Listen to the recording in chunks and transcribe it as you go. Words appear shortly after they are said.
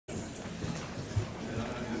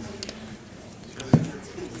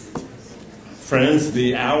Friends,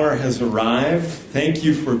 the hour has arrived. Thank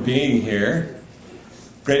you for being here.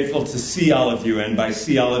 Grateful to see all of you, and by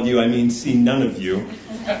see all of you, I mean see none of you.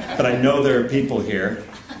 But I know there are people here.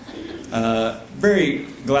 Very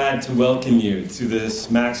glad to welcome you to this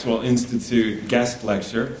Maxwell Institute guest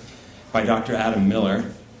lecture by Dr. Adam Miller.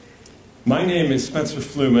 My name is Spencer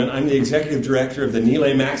Fluman. I'm the Executive Director of the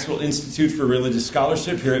Neeley Maxwell Institute for Religious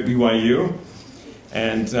Scholarship here at BYU.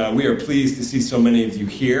 And we are pleased to see so many of you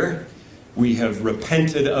here. We have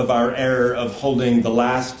repented of our error of holding the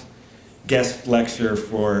last guest lecture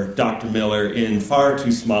for Dr. Miller in far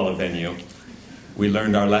too small a venue. We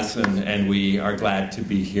learned our lesson, and we are glad to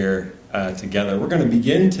be here together. We're going to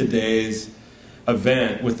begin today's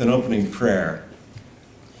event with an opening prayer.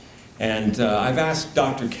 And I've asked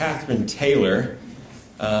Dr. Catherine Taylor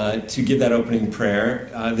to give that opening prayer.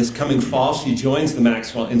 This coming fall, she joins the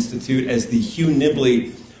Maxwell Institute as the Hugh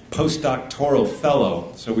Nibley Postdoctoral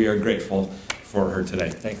Fellow. So we are grateful for her today.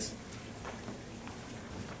 Thanks.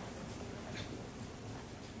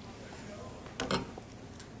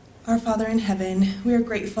 Our Father in heaven, we are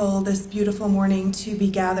grateful this beautiful morning to be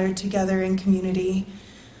gathered together in community.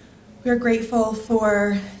 We are grateful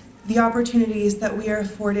for the opportunities that we are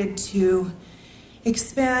afforded to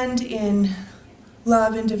expand in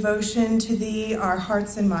love and devotion to Thee, our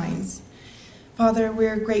hearts and minds. Father,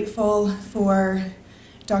 we're grateful for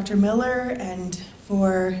Dr. Miller and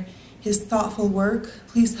for his thoughtful work.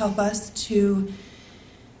 Please help us to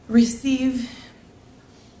receive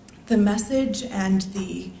the message and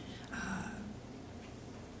the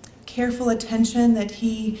careful attention that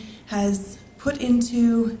he has put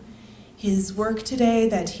into his work today,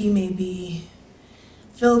 that he may be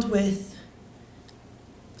filled with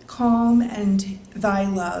calm and Thy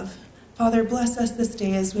love. Father, bless us this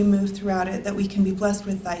day as we move throughout it, that we can be blessed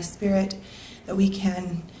with Thy Spirit, that we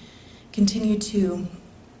can continue to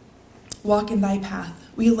walk in Thy path.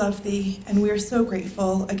 We love Thee, and we are so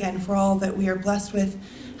grateful again for all that we are blessed with.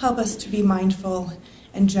 Help us to be mindful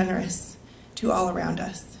and generous to all around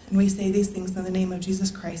us. And we say these things in the name of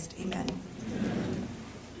Jesus Christ. Amen.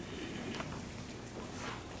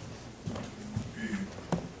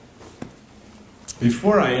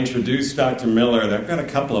 Before I introduce Dr. Miller, I've got a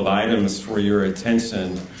couple of items for your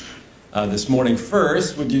attention this morning.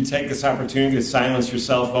 First, would you take this opportunity to silence your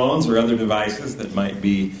cell phones or other devices that might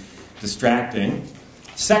be distracting?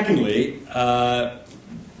 Secondly,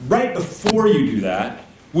 right before you do that,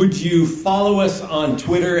 would you follow us on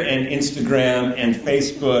Twitter and Instagram and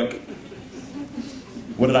Facebook?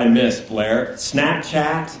 What did I miss, Blair?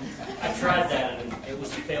 Snapchat? I tried that, and it was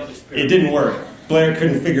a failed experiment. It didn't work. Blair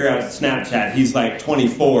couldn't figure out Snapchat. He's like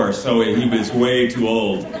 24, so he was way too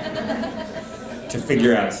old to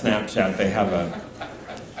figure out Snapchat. They have an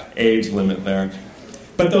age limit there.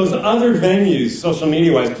 But those other venues, social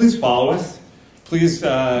media-wise, please follow us. Please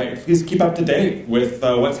keep up to date with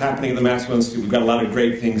what's happening at the Maxwell Institute. We've got a lot of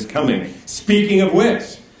great things coming. Speaking of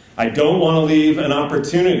which, I don't want to leave an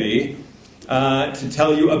opportunity to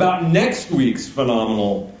tell you about next week's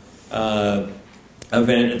phenomenal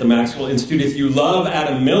event at the Maxwell Institute. If you love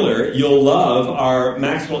Adam Miller, you'll love our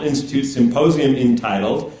Maxwell Institute Symposium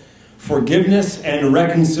entitled Forgiveness and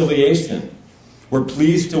Reconciliation. We're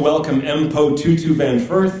pleased to welcome M. Po Tutu Van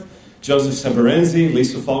Firth, Joseph Seberenzi,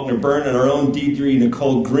 Lisa Faulkner-Byrne, and our own Deidre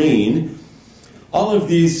Nicole Green. All of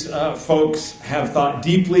these folks have thought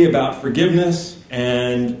deeply about forgiveness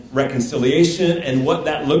and reconciliation and what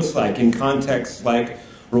that looks like in contexts like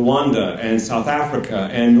Rwanda and South Africa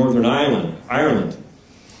and Northern Ireland.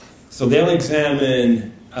 So they'll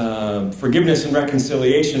examine forgiveness and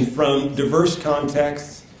reconciliation from diverse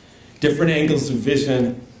contexts, different angles of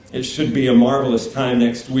vision. It should be a marvelous time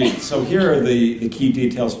next week. So here are the key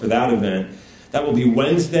details for that event. That will be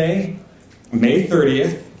Wednesday, May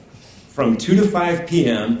 30th, from 2 to 5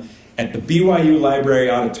 p.m. at the BYU Library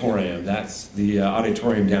Auditorium. That's the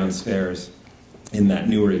auditorium downstairs in that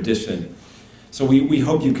newer edition. So we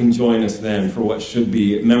hope you can join us then for what should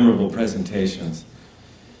be memorable presentations.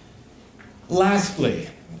 Lastly,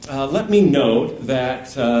 let me note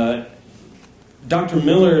that Dr.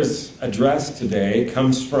 Miller's address today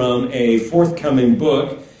comes from a forthcoming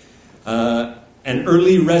book, An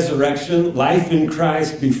Early Resurrection, Life in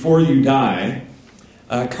Christ Before You Die,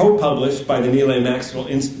 co-published by the Neeley Maxwell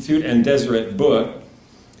Institute and Deseret Book.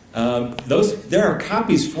 There are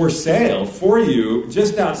copies for sale for you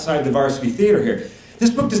just outside the Varsity Theater here. This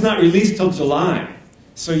book does not release till July.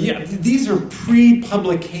 So yeah, these are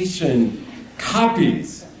pre-publication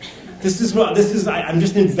copies. I'm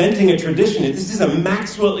just inventing a tradition. This is a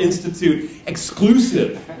Maxwell Institute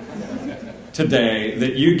exclusive. today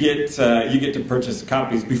that you get to purchase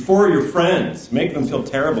copies before your friends. Make them feel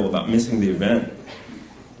terrible about missing the event.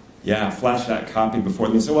 Yeah, flash that copy before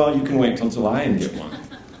them. So, well, you can wait till July and get one.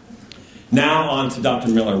 Now on to Dr.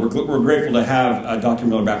 Miller. We're grateful to have Dr.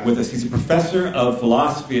 Miller back with us. He's a professor of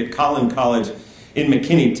philosophy at Collin College in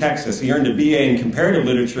McKinney, Texas. He earned a BA in comparative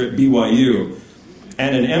literature at BYU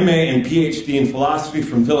and an MA and PhD in philosophy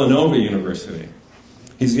from Villanova University.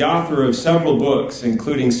 He's the author of several books,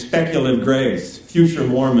 including Speculative Grace, Future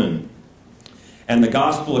Mormon, and The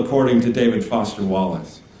Gospel According to David Foster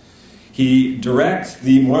Wallace. He directs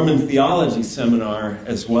the Mormon Theology Seminar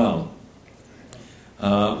as well.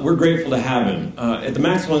 We're grateful to have him. At the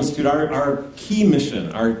Maxwell Institute, our key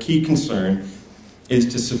mission, our key concern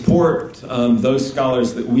is to support those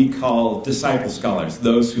scholars that we call disciple scholars,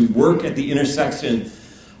 those who work at the intersection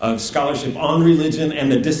of scholarship on religion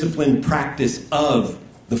and the disciplined practice of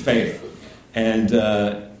the faith. And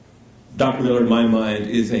Dr. Miller, in my mind,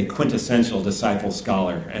 is a quintessential disciple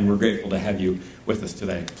scholar, and we're grateful to have you with us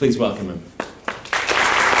today. Please welcome him.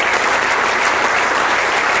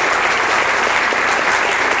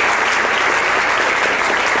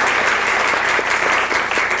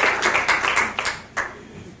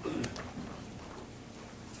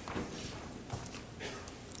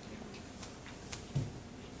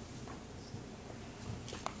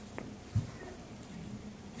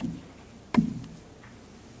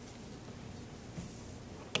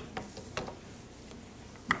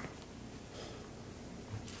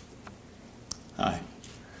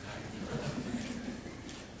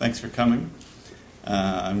 Thanks for coming.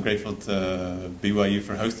 I'm grateful to BYU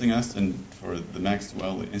for hosting us and for the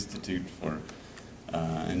Maxwell Institute for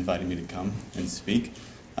inviting me to come and speak.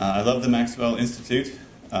 I love the Maxwell Institute.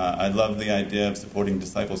 I love the idea of supporting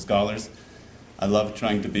disciple scholars. I love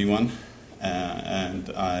trying to be one. And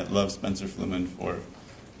I love Spencer Fluman for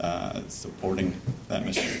supporting that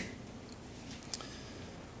mission.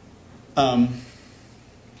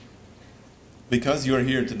 Because you're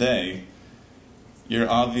here today, you're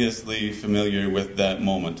obviously familiar with that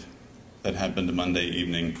moment that happened Monday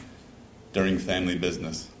evening during family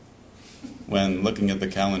business, when looking at the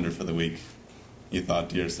calendar for the week, you thought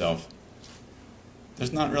to yourself,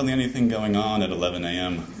 there's not really anything going on at 11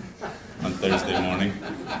 a.m. on Thursday morning.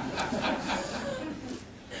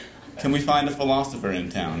 Can we find a philosopher in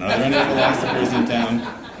town? Are there any philosophers in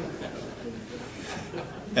town?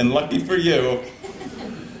 And lucky for you,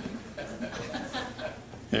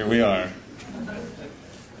 here we are.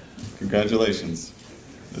 Congratulations.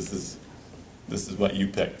 This is what you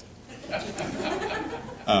picked.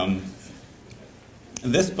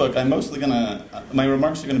 This book, my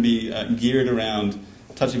remarks are gonna be geared around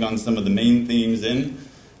touching on some of the main themes in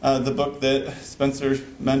the book that Spencer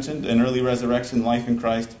mentioned, An Early Resurrection, Life in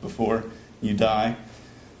Christ Before You Die.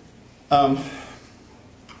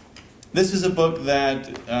 This is a book that,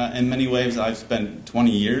 in many ways, I've spent 20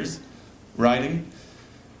 years writing.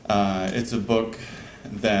 It's a book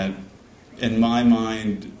that, in my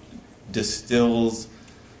mind, distills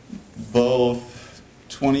both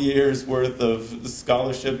 20 years worth of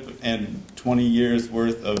scholarship and 20 years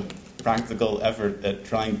worth of practical effort at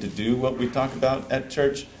trying to do what we talk about at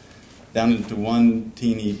church down into one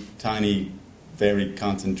teeny tiny, very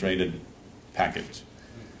concentrated package.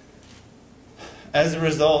 As a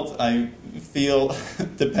result, I feel,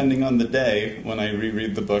 depending on the day when I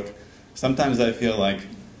reread the book, sometimes I feel like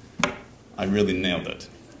I really nailed it.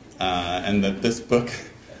 And that this book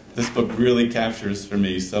really captures for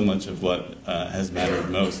me so much of what has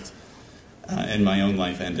mattered most in my own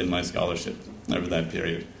life and in my scholarship over that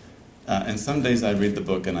period. And some days I read the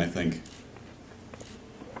book and I think,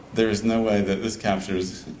 there is no way that this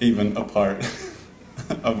captures even a part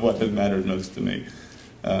of what has mattered most to me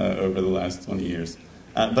over the last 20 years.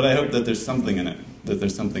 But I hope that there's something in it,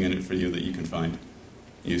 for you that you can find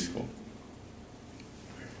useful.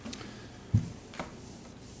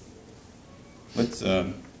 Let's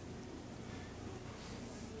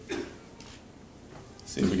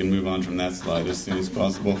see if we can move on from that slide as soon as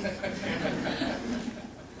possible.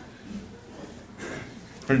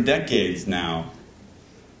 For decades now,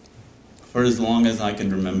 for as long as I can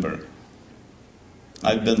remember,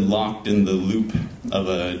 I've been locked in the loop of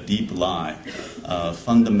a deep lie, a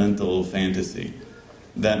fundamental fantasy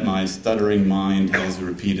that my stuttering mind has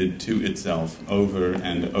repeated to itself over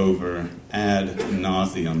and over ad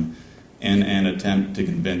nauseum in an attempt to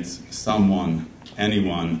convince someone,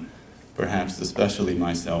 anyone, perhaps especially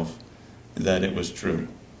myself, that it was true.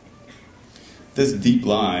 This deep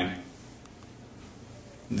lie,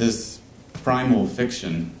 this primal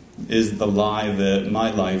fiction, is the lie that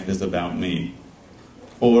my life is about me,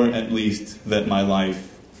 or at least that my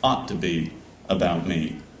life ought to be about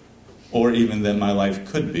me, or even that my life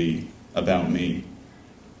could be about me.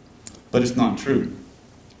 But it's not true.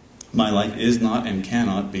 My life is not and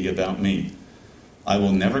cannot be about me. I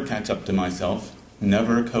will never catch up to myself,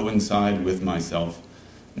 never coincide with myself,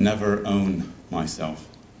 never own myself.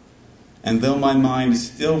 And though my mind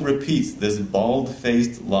still repeats this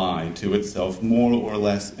bald-faced lie to itself more or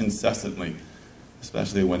less incessantly,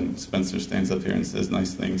 especially when Spencer stands up here and says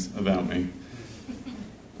nice things about me,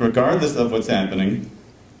 regardless of what's happening,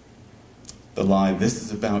 the lie, this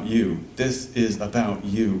is about you, this is about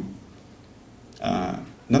you.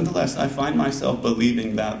 Nonetheless, I find myself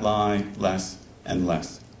believing that lie less and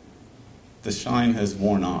less. The shine has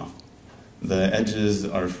worn off. The edges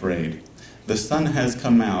are frayed. The sun has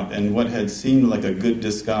come out, and what had seemed like a good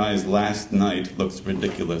disguise last night looks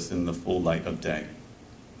ridiculous in the full light of day.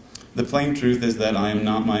 The plain truth is that I am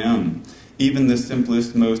not my own. Even the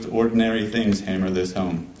simplest, most ordinary things hammer this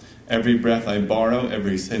home. Every breath I borrow,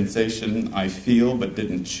 every sensation I feel but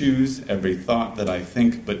didn't choose, every thought that I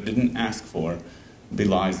think but didn't ask for,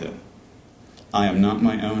 belies it. I am not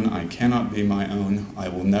my own. I cannot be my own. I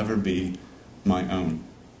will never be my own.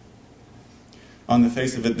 On the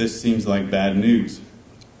face of it, this seems like bad news.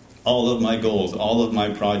 All of my goals, all of my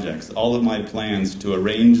projects, all of my plans to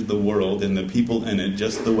arrange the world and the people in it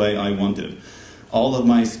just the way I wanted, all of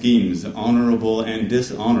my schemes, honorable and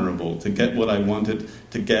dishonorable, to get what I wanted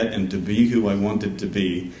to get and to be who I wanted to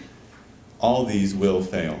be, all these will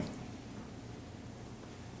fail.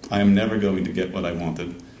 I am never going to get what I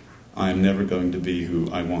wanted. I am never going to be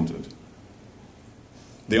who I wanted.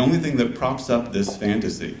 The only thing that props up this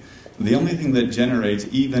fantasy, the only thing that generates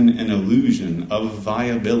even an illusion of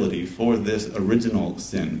viability for this original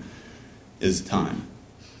sin, is time.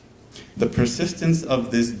 The persistence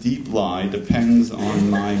of this deep lie depends on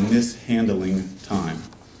my mishandling time.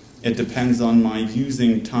 It depends on my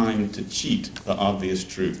using time to cheat the obvious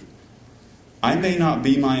truth. I may not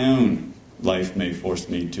be my own, life may force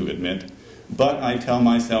me to admit, but I tell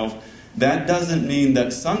myself, that doesn't mean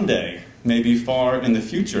that someday, maybe far in the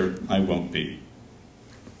future, I won't be.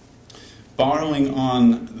 Borrowing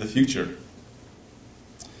on the future,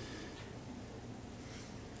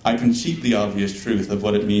 I can cheat the obvious truth of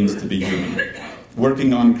what it means to be human.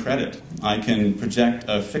 Working on credit, I can project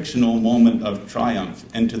a fictional moment of triumph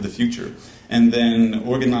into the future, and then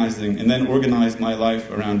organize my life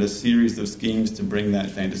around a series of schemes to bring that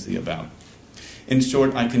fantasy about. In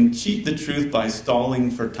short, I can cheat the truth by stalling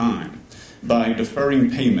for time, by deferring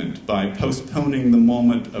payment, by postponing the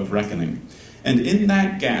moment of reckoning. And in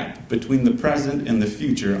that gap between the present and the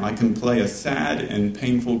future, I can play a sad and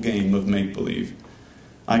painful game of make-believe.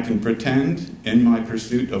 I can pretend, in my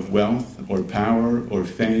pursuit of wealth or power or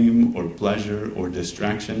fame or pleasure or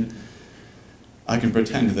distraction, I can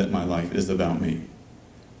pretend that my life is about me.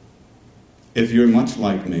 If you're much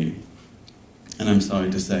like me, and I'm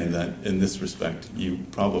sorry to say that in this respect you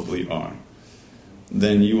probably are,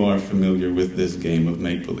 then you are familiar with this game of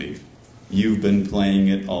make-believe. You've been playing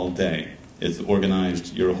it all day. It's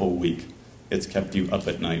organized your whole week. It's kept you up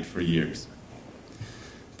at night for years.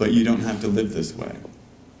 But you don't have to live this way.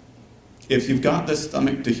 If you've got the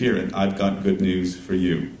stomach to hear it, I've got good news for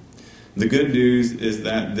you. The good news is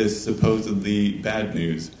that this supposedly bad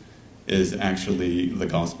news is actually the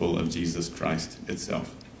gospel of Jesus Christ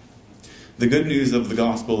itself. The good news of the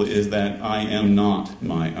gospel is that I am not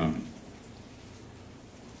my own.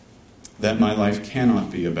 That my life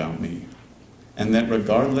cannot be about me. And that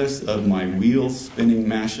regardless of my wheel-spinning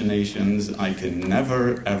machinations, I can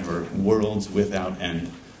never, ever, worlds without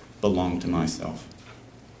end, belong to myself.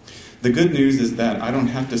 The good news is that I don't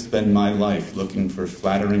have to spend my life looking for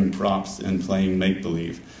flattering props and playing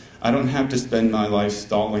make-believe. I don't have to spend my life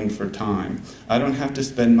stalling for time. I don't have to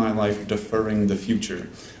spend my life deferring the future.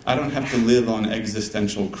 I don't have to live on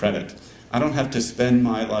existential credit. I don't have to spend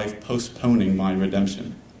my life postponing my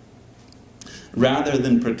redemption. Rather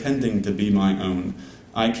than pretending to be my own,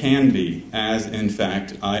 I can be, as in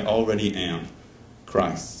fact I already am,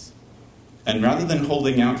 Christ's. And rather than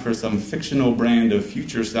holding out for some fictional brand of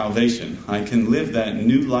future salvation, I can live that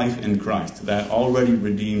new life in Christ, that already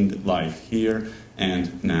redeemed life, here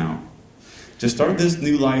and now. To start this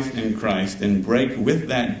new life in Christ and break with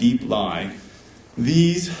that deep lie,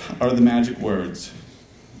 these are the magic words,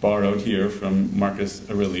 borrowed here from Marcus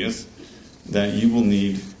Aurelius, that you will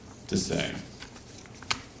need to say.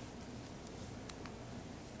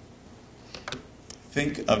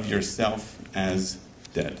 Think of yourself as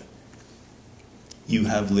dead. You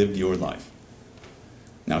have lived your life.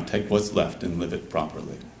 Now take what's left and live it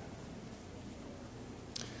properly.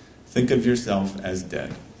 Think of yourself as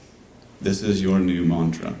dead. This is your new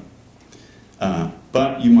mantra.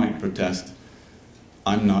 But you might protest,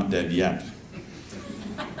 I'm not dead yet.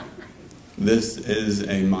 This is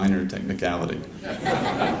a minor technicality.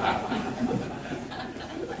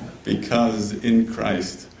 Because in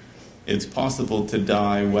Christ, it's possible to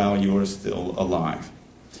die while you're still alive.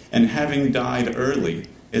 And having died early,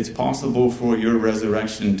 it's possible for your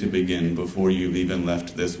resurrection to begin before you've even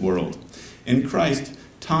left this world. In Christ,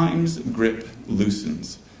 time's grip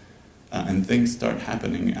loosens, and things start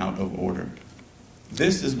happening out of order.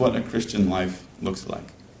 This is what a Christian life looks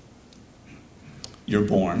like. You're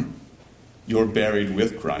born, you're buried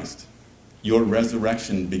with Christ, your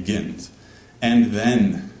resurrection begins, and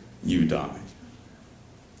then you die.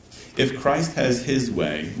 If Christ has his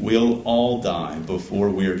way, we'll all die before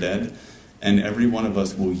we're dead, and every one of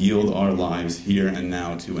us will yield our lives here and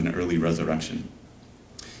now to an early resurrection.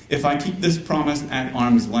 If I keep this promise at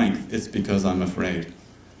arm's length, it's because I'm afraid.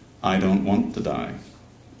 I don't want to die.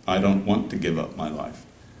 I don't want to give up my life.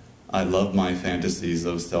 I love my fantasies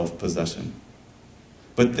of self-possession.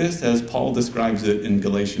 But this, as Paul describes it in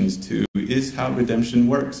Galatians 2, is how redemption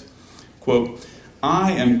works. Quote,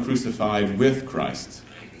 I am crucified with Christ.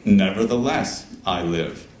 Nevertheless, I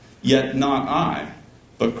live. Yet not I,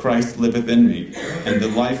 but Christ liveth in me. And the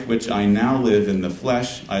life which I now live in the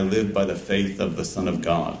flesh, I live by the faith of the Son of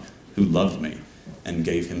God, who loved me and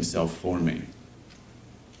gave himself for me.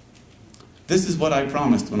 This is what I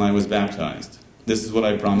promised when I was baptized. This is what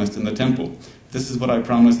I promised in the temple. This is what I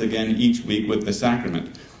promise again each week with the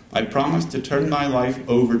sacrament. I promise to turn my life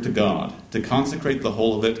over to God, to consecrate the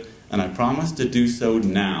whole of it, and I promise to do so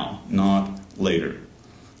now, not later.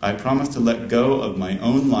 I promise to let go of my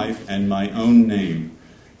own life and my own name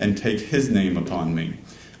and take his name upon me.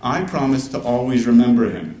 I promise to always remember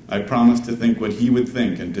him. I promise to think what he would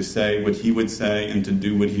think and to say what he would say and to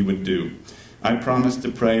do what he would do. I promise to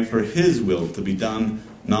pray for his will to be done,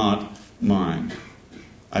 not mine.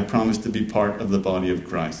 I promise to be part of the body of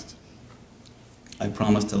Christ. I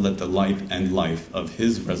promise to let the light and life of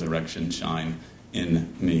his resurrection shine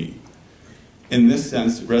in me. In this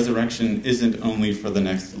sense, resurrection isn't only for the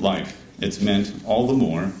next life. It's meant all the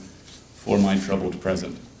more for my troubled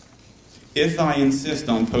present. If I insist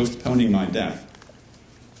on postponing my death,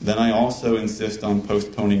 then I also insist on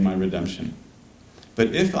postponing my redemption.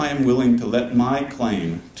 But if I am willing to let my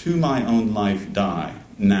claim to my own life die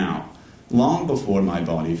now, long before my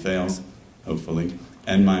body fails, hopefully,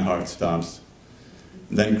 and my heart stops,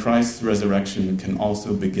 then Christ's resurrection can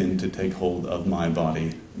also begin to take hold of my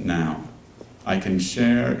body now. I can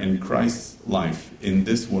share in Christ's life in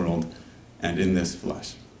this world and in this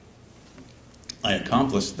flesh. I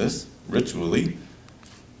accomplish this ritually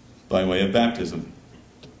by way of baptism.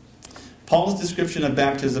 Paul's description of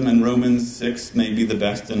baptism in Romans 6 may be the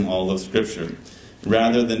best in all of Scripture.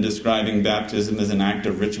 Rather than describing baptism as an act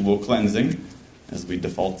of ritual cleansing, as we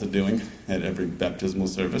default to doing at every baptismal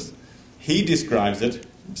service, he describes it,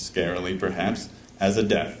 scarily perhaps, as a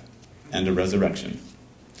death and a resurrection.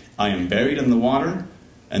 I am buried in the water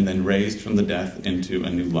and then raised from the death into a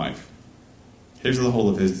new life. Here's the whole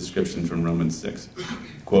of his description from Romans 6.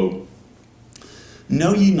 Quote,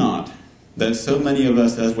 Know ye not that so many of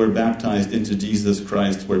us as were baptized into Jesus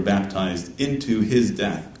Christ were baptized into his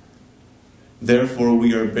death? Therefore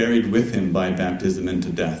we are buried with him by baptism into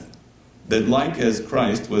death, that like as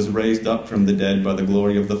Christ was raised up from the dead by the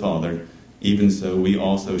glory of the Father, even so we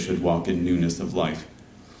also should walk in newness of life.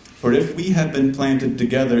 For if we have been planted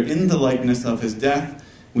together in the likeness of his death,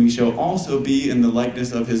 we shall also be in the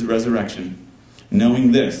likeness of his resurrection,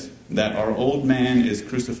 knowing this, that our old man is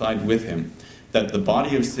crucified with him, that the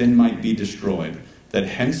body of sin might be destroyed, that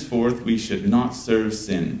henceforth we should not serve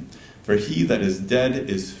sin. For he that is dead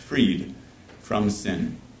is freed from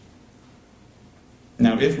sin.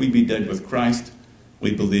 Now if we be dead with Christ,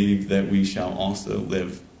 we believe that we shall also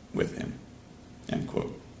live with him. End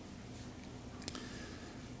quote.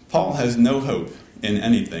 Paul has no hope in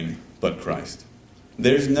anything but Christ.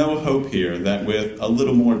 There's no hope here that with a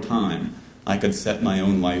little more time, I could set my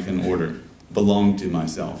own life in order, belong to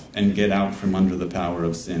myself, and get out from under the power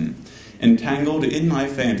of sin. Entangled in my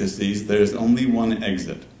fantasies, there's only one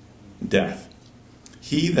exit: death.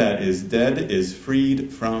 He that is dead is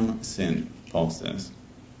freed from sin, Paul says.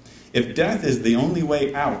 If death is the only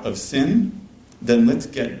way out of sin, then let's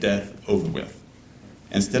get death over with.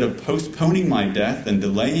 Instead of postponing my death and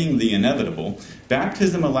delaying the inevitable,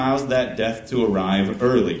 baptism allows that death to arrive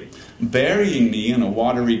early. Burying me in a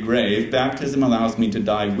watery grave, baptism allows me to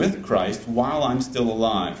die with Christ while I'm still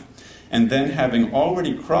alive. And then, having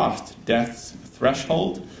already crossed death's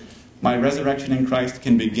threshold, my resurrection in Christ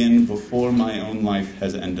can begin before my own life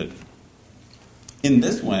has ended. In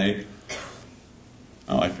this way,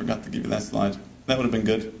 oh, I forgot to give you that slide. That would have been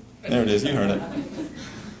good. There it is, you heard it.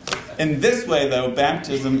 In this way, though,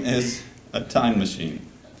 baptism is a time machine.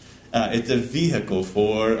 It's a vehicle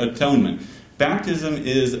for atonement. Baptism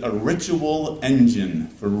is a ritual engine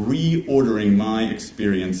for reordering my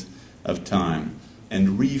experience of time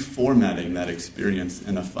and reformatting that experience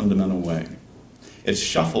in a fundamental way. It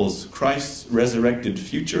shuffles Christ's resurrected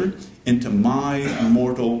future into my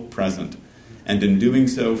mortal present, and in doing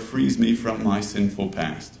so frees me from my sinful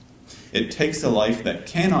past. It takes a life that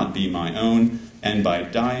cannot be my own, and by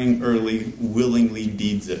dying early, willingly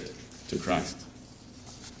deeds it to Christ.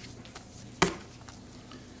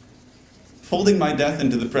 Folding my death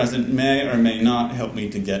into the present may or may not help me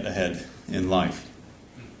to get ahead in life.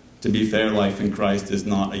 To be fair, life in Christ is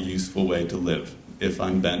not a useful way to live if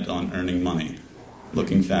I'm bent on earning money,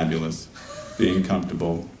 looking fabulous, being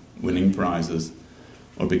comfortable, winning prizes,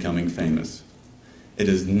 or becoming famous. It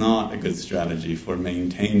is not a good strategy for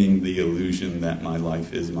maintaining the illusion that my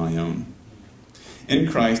life is my own. In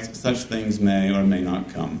Christ, such things may or may not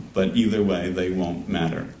come, but either way, they won't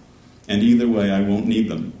matter. And either way, I won't need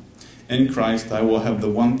them. In Christ, I will have the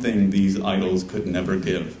one thing these idols could never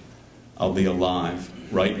give. I'll be alive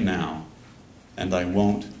right now, and I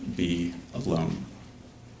won't be alone.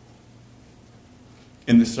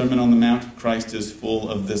 In the Sermon on the Mount, Christ is full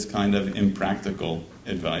of this kind of impractical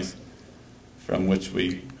advice from which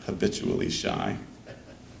we habitually shy.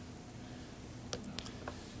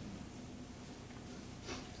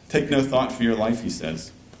 Take no thought for your life, he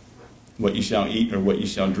says, what ye shall eat or what ye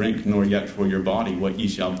shall drink, nor yet for your body what ye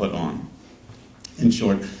shall put on. In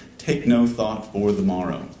short, take no thought for the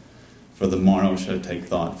morrow shall take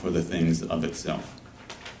thought for the things of itself.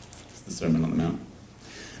 It's the Sermon on the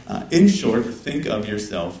Mount. In short, think of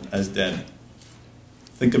yourself as dead.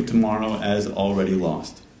 Think of tomorrow as already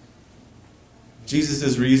lost.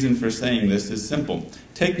 Jesus' reason for saying this is simple.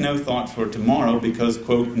 Take no thought for tomorrow because,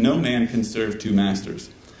 quote, no man can serve two masters.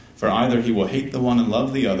 For either he will hate the one and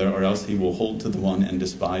love the other, or else he will hold to the one and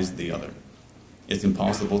despise the other. It's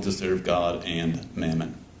impossible to serve God and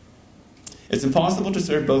mammon. It's impossible to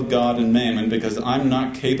serve both God and mammon because I'm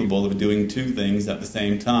not capable of doing two things at the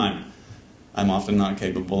same time. I'm often not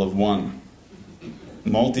capable of one.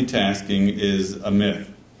 Multitasking is a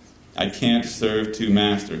myth. I can't serve two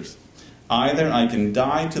masters. Either I can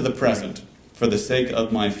die to the present for the sake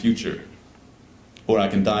of my future, or I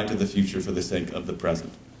can die to the future for the sake of the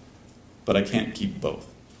present. But I can't keep both.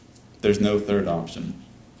 There's no third option.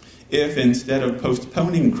 If instead of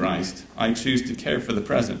postponing Christ, I choose to care for the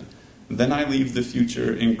present, then I leave the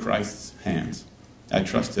future in Christ's hands. I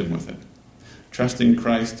trust him with it. Trusting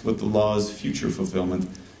Christ with the law's future fulfillment,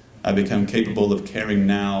 I become capable of caring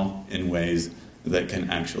now in ways that can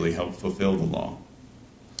actually help fulfill the law.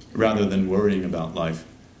 Rather than worrying about life,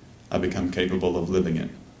 I become capable of living it.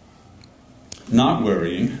 Not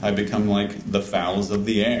worrying, I become like the fowls of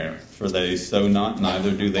the air, for they sow not,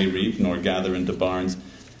 neither do they reap, nor gather into barns,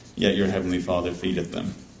 yet your heavenly Father feedeth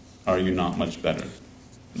them. Are you not much better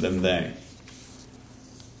than they?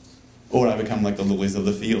 Or I become like the lilies of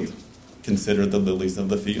the field. Consider the lilies of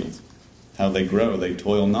the field. How they grow, they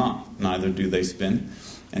toil not, neither do they spin.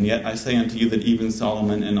 And yet I say unto you that even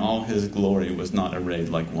Solomon in all his glory was not arrayed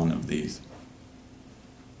like one of these.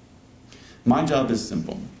 My job is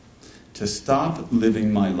simple. To stop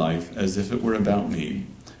living my life as if it were about me,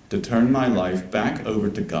 to turn my life back over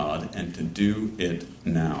to God, and to do it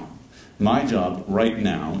now. My job right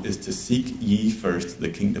now is to seek ye first the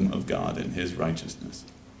kingdom of God and his righteousness.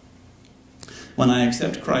 When I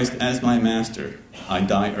accept Christ as my master, I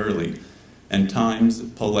die early, and time's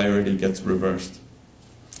polarity gets reversed.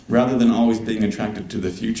 Rather than always being attracted to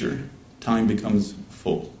the future, time becomes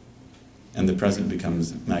full, and the present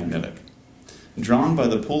becomes magnetic. Drawn by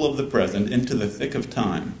the pull of the present into the thick of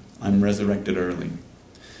time, I'm resurrected early.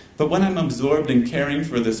 But when I'm absorbed in caring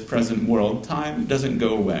for this present world, time doesn't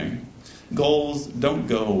go away. Goals don't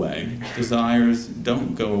go away. Desires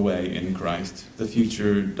don't go away in Christ. The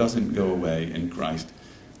future doesn't go away in Christ.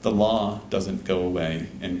 The law doesn't go away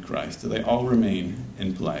in Christ. They all remain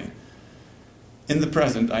in play. In the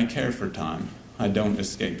present, I care for time. I don't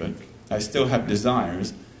escape it. I still have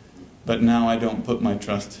desires, but now I don't put my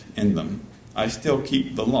trust in them. I still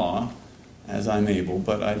keep the law as I'm able,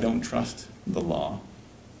 but I don't trust the law.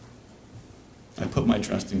 I put my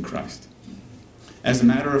trust in Christ. As a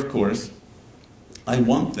matter of course, I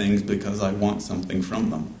want things because I want something from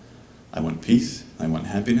them. I want peace, I want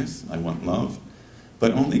happiness, I want love.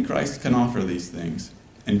 But only Christ can offer these things,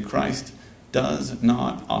 and Christ does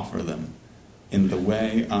not offer them in the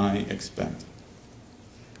way I expect.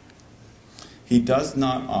 He does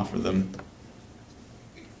not offer them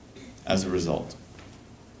as a result.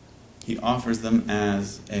 He offers them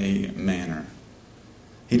as a manner.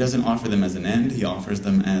 He doesn't offer them as an end, he offers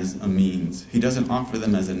them as a means. He doesn't offer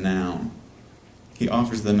them as a noun. He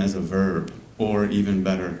offers them as a verb, or even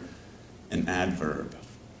better, an adverb.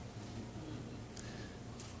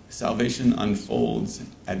 Salvation unfolds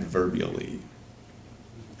adverbially,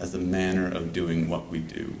 as a manner of doing what we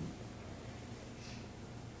do.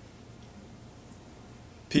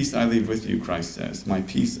 Peace I leave with you, Christ says. My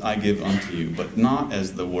peace I give unto you, but not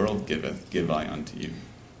as the world giveth, give I unto you.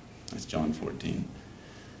 That's John 14.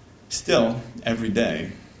 Still, every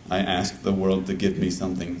day, I ask the world to give me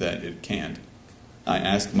something that it can't. I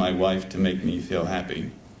ask my wife to make me feel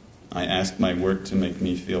happy. I ask my work to make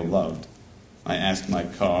me feel loved. I ask my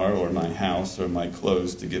car or my house or my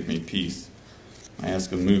clothes to give me peace. I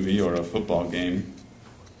ask a movie or a football game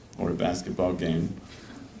or a basketball game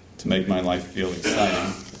to make my life feel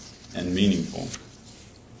exciting and meaningful.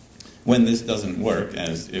 When this doesn't work,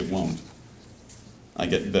 as it won't, I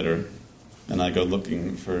get bitter and I go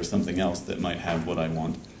looking for something else that might have what I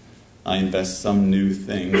want. I invest some new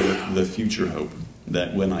thing with the future hope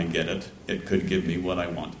that when I get it, it could give me what I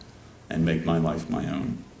want and make my life my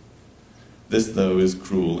own. This, though, is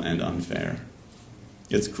cruel and unfair.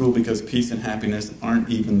 It's cruel because peace and happiness aren't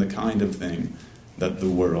even the kind of thing that the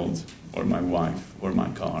world, or my wife, or my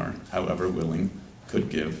car, however willing, could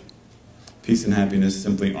give. Peace and happiness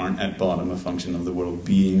simply aren't at bottom a function of the world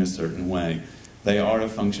being a certain way. They are a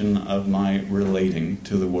function of my relating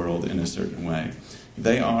to the world in a certain way.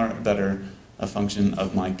 They are, better, a function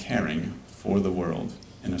of my caring for the world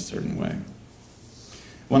in a certain way.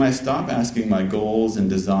 When I stop asking my goals and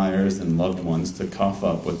desires and loved ones to cough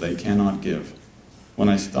up what they cannot give, when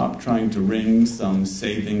I stop trying to wring some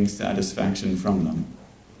saving satisfaction from them,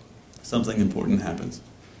 something important happens.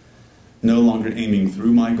 No longer aiming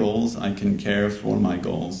through my goals, I can care for my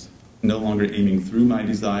goals. No longer aiming through my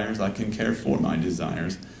desires, I can care for my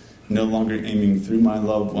desires. No longer aiming through my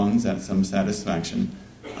loved ones at some satisfaction,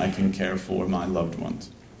 I can care for my loved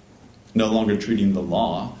ones. No longer treating the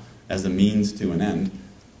law as a means to an end,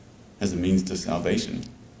 as a means to salvation.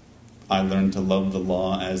 I learn to love the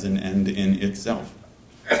law as an end in itself,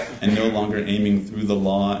 and no longer aiming through the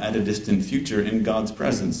law at a distant future in God's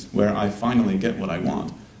presence, where I finally get what I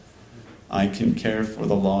want. I can care for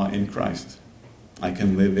the law in Christ. I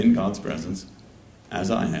can live in God's presence as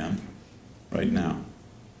I am right now.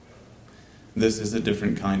 This is a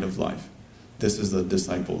different kind of life. This is a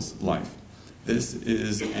disciple's life. This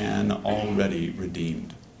is an already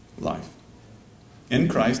redeemed life. In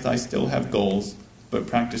Christ, I still have goals, but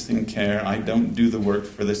practicing care, I don't do the work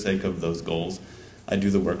for the sake of those goals. I do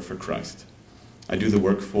the work for Christ. I do the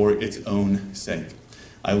work for its own sake.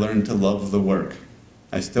 I learn to love the work.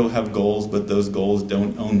 I still have goals, but those goals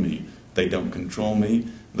don't own me. They don't control me.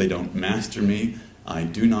 They don't master me. I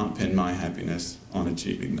do not pin my happiness on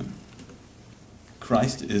achieving them.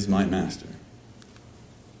 Christ is my master.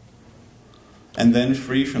 And then,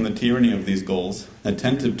 free from the tyranny of these goals,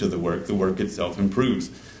 attentive to the work itself improves.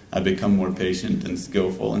 I become more patient and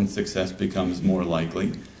skillful, and success becomes more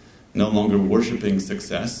likely. No longer worshiping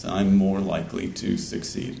success, I'm more likely to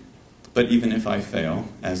succeed. But even if I fail,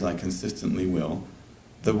 as I consistently will,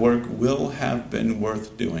 the work will have been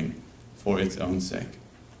worth doing for its own sake.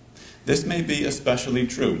 This may be especially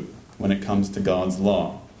true when it comes to God's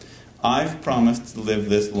law. I've promised to live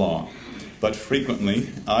this law, but frequently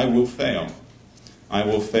I will fail. I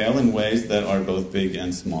will fail in ways that are both big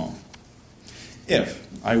and small. If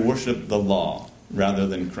I worship the law rather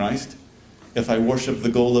than Christ, if I worship the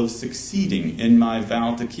goal of succeeding in my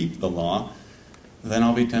vow to keep the law, then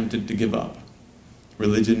I'll be tempted to give up.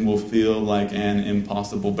 Religion will feel like an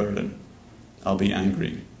impossible burden. I'll be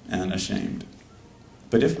angry and ashamed.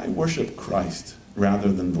 But if I worship Christ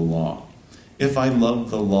rather than the law, if I love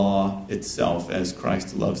the law itself as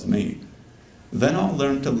Christ loves me, then I'll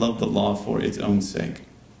learn to love the law for its own sake.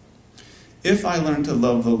 If I learn to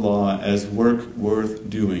love the law as work worth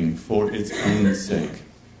doing for its own sake,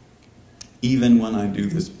 even when I do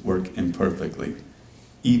this work imperfectly,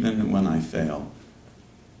 even when I fail,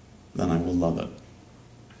 then I will love it,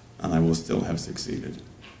 and I will still have succeeded.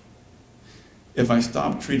 If I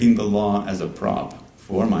stop treating the law as a prop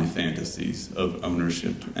for my fantasies of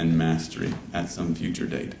ownership and mastery at some future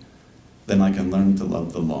date, then I can learn to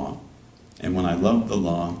love the law. And when I love the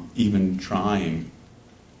law, even trying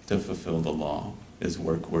to fulfill the law is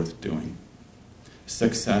work worth doing.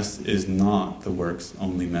 Success is not the work's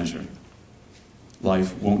only measure.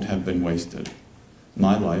 Life won't have been wasted.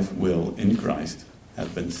 My life will, in Christ,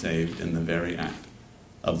 have been saved in the very act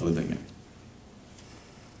of living it.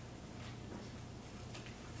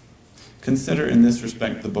 Consider in this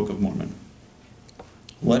respect the Book of Mormon.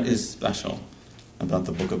 What is special about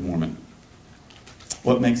the Book of Mormon?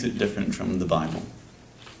 What makes it different from the Bible?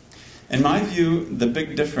 In my view, the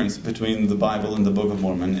big difference between the Bible and the Book of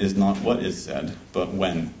Mormon is not what is said, but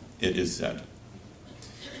when it is said.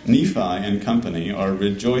 Nephi and company are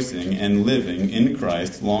rejoicing and living in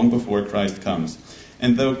Christ long before Christ comes.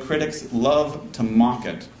 And though critics love to mock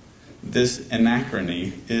it, this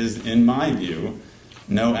anachrony is, in my view,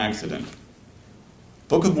 no accident.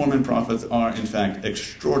 Book of Mormon prophets are, in fact,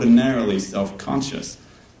 extraordinarily self-conscious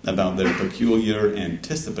about their peculiar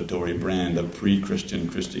anticipatory brand of pre-Christian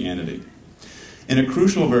Christianity. In a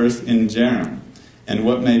crucial verse in Jerem, and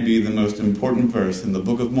what may be the most important verse in the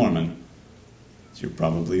Book of Mormon, as you're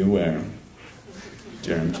probably aware,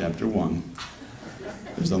 Jerem chapter 1,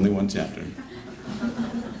 there's only one chapter,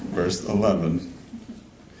 verse 11,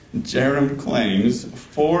 Jerem claims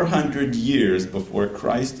 400 years before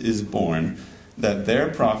Christ is born that their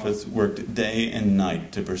prophets worked day and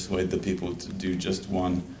night to persuade the people to do just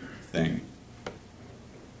one thing.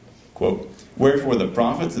 Quote, "Wherefore the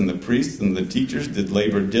prophets and the priests and the teachers did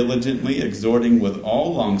labor diligently, exhorting with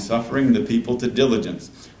all long-suffering the people to diligence,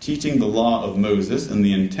 teaching the law of Moses and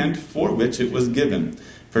the intent for which it was given,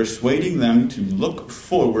 persuading them to look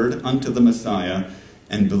forward unto the Messiah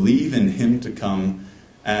and believe in him to come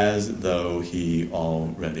as though he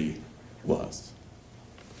already was."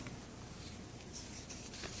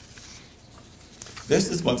 This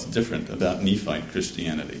is what's different about Nephite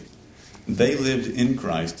Christianity. They lived in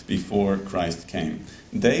Christ before Christ came.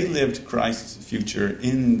 They lived Christ's future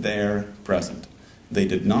in their present. They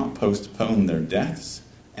did not postpone their deaths,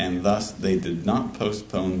 and thus they did not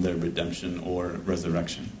postpone their redemption or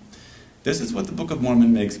resurrection. This is what the Book of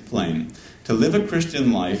Mormon makes plain. To live a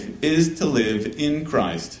Christian life is to live in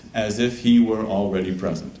Christ as if he were already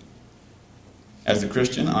present. As a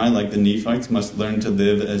Christian, I, like the Nephites, must learn to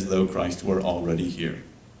live as though Christ were already here.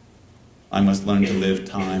 I must learn to live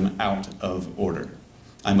time out of order.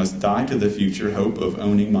 I must die to the future hope of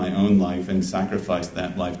owning my own life and sacrifice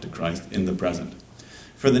that life to Christ in the present.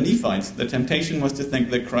 For the Nephites, the temptation was to think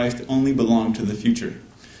that Christ only belonged to the future.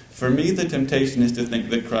 For me, the temptation is to think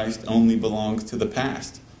that Christ only belongs to the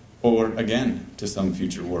past, or, again, to some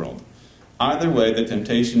future world. Either way, the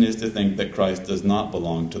temptation is to think that Christ does not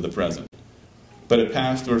belong to the present. But a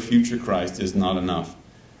past or future Christ is not enough.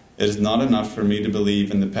 It is not enough for me to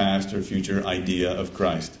believe in the past or future idea of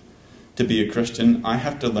Christ. To be a Christian, I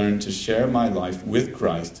have to learn to share my life with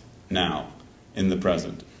Christ now, in the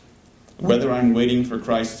present. Whether I'm waiting for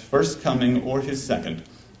Christ's first coming or his second,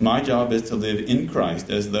 my job is to live in Christ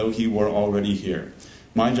as though he were already here.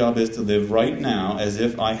 My job is to live right now as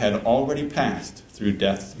if I had already passed through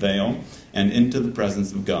death's veil and into the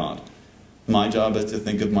presence of God. My job is to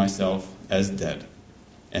think of myself as dead,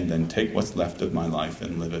 and then take what's left of my life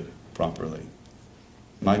and live it properly.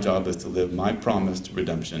 My job is to live my promised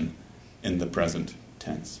redemption in the present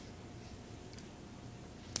tense.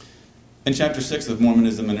 In chapter 6 of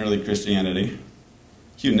Mormonism and Early Christianity,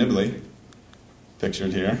 Hugh Nibley,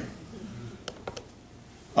 pictured here,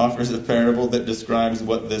 offers a parable that describes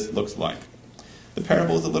what this looks like. The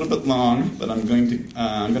parable is a little bit long, but I'm going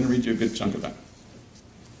to read you a good chunk of that.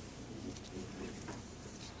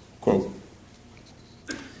 Quote,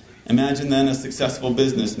 "Imagine then a successful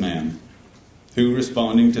businessman who,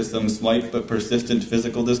 responding to some slight but persistent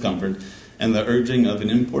physical discomfort and the urging of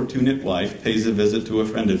an importunate wife, pays a visit to a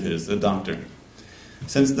friend of his, a doctor.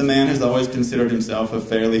 Since the man has always considered himself a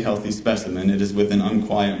fairly healthy specimen, it is with an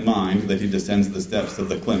unquiet mind that he descends the steps of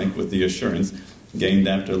the clinic with the assurance, gained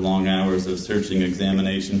after long hours of searching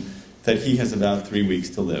examination, that he has about 3 weeks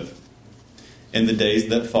to live. In the days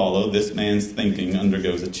that follow, this man's thinking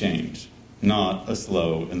undergoes a change. Not a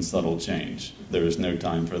slow and subtle change. There is no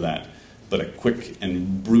time for that, but a quick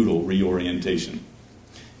and brutal reorientation.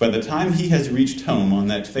 By the time he has reached home on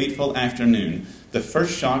that fateful afternoon, the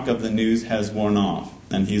first shock of the news has worn off,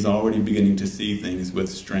 and he's already beginning to see things with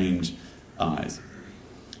strange eyes.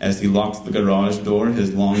 As he locks the garage door,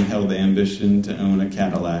 his long-held ambition to own a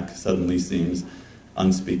Cadillac suddenly seems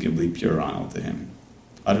unspeakably puerile to him,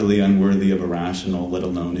 utterly unworthy of a rational, let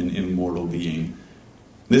alone an immortal being.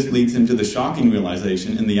 This leads him to the shocking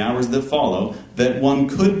realization in the hours that follow that one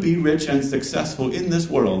could be rich and successful in this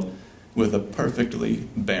world with a perfectly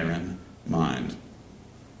barren mind.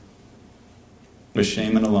 With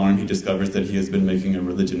shame and alarm, he discovers that he has been making a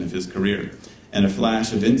religion of his career. In a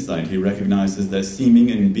flash of insight, he recognizes that seeming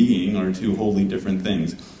and being are two wholly different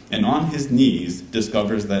things, and on his knees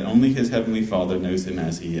discovers that only his Heavenly Father knows him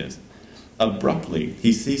as he is. Abruptly,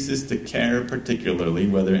 he ceases to care particularly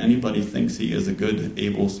whether anybody thinks he is a good,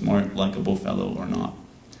 able, smart, likable fellow or not.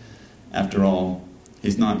 After all,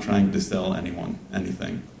 He's not trying to sell anyone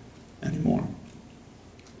anything anymore.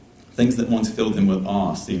 Things that once filled him with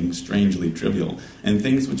awe seem strangely trivial, and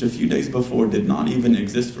things which a few days before did not even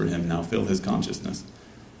exist for him now fill his consciousness.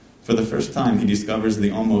 For the first time, he discovers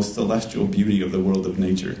the almost celestial beauty of the world of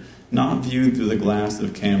nature, not viewed through the glass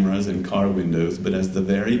of cameras and car windows, but as the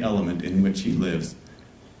very element in which he lives.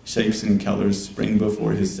 Shapes and colors spring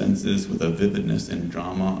before his senses with a vividness and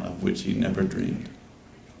drama of which he never dreamed.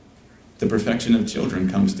 The perfection of children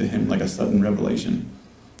comes to him like a sudden revelation,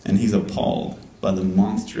 and he's appalled by the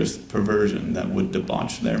monstrous perversion that would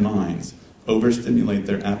debauch their minds, overstimulate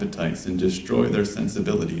their appetites, and destroy their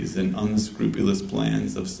sensibilities in unscrupulous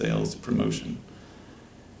plans of sales promotion.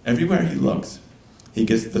 Everywhere he looks, he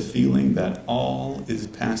gets the feeling that all is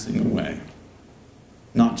passing away.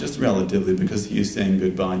 Not just relatively because he is saying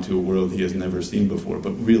goodbye to a world he has never seen before,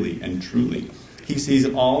 but really and truly. He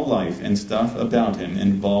sees all life and stuff about him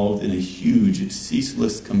involved in a huge,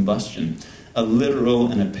 ceaseless combustion, a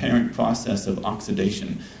literal and apparent process of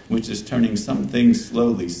oxidation, which is turning some things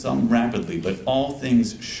slowly, some rapidly, but all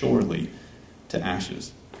things surely to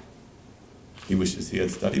ashes. He wishes he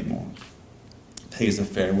had studied more. Pays a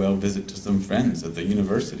farewell visit to some friends at the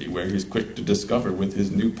university, where he's quick to discover with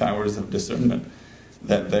his new powers of discernment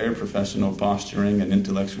that their professional posturing and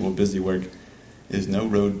intellectual busywork is no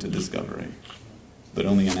road to discovery, but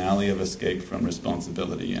only an alley of escape from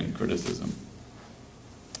responsibility and criticism.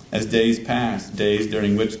 As days pass, days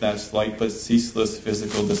during which that slight but ceaseless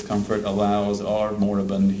physical discomfort allows our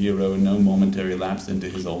moribund hero no momentary lapse into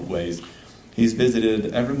his old ways, he's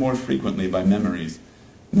visited ever more frequently by memories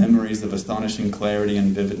of astonishing clarity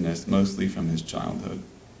and vividness, mostly from his childhood.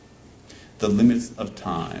 The limits of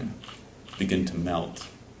time begin to melt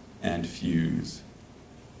and fuse.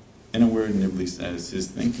 In a word, Nibley says, his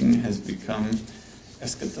thinking has become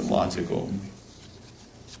eschatological.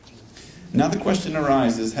 Now the question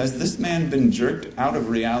arises, has this man been jerked out of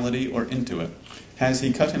reality or into it? Has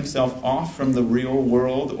he cut himself off from the real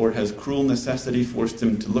world, or has cruel necessity forced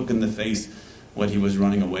him to look in the face what he was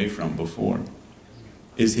running away from before?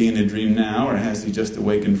 Is he in a dream now, or has he just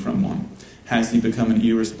awakened from one? Has he become an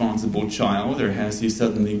irresponsible child, or has he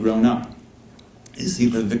suddenly grown up? Is he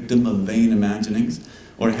the victim of vain imaginings,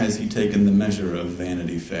 or has he taken the measure of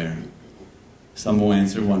Vanity Fair? Some will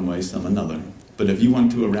answer one way, some another. But if you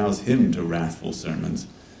want to arouse him to wrathful sermons,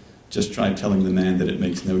 just try telling the man that it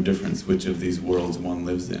makes no difference which of these worlds one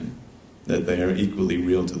lives in, that they are equally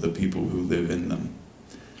real to the people who live in them.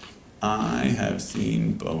 I have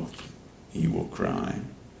seen both, he will cry.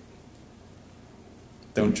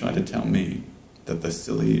 Don't try to tell me that the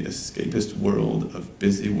silly escapist world of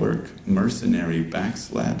busy work, mercenary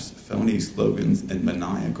backslaps, phony slogans, and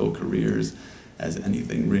maniacal careers has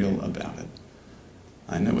anything real about it.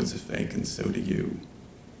 I know it's a fake, and so do you.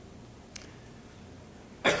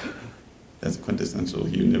 That's quintessential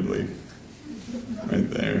Hugh Nibley, right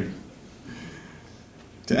there.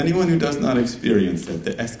 To anyone who does not experience it,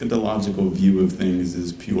 the eschatological view of things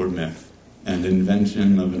is pure myth, and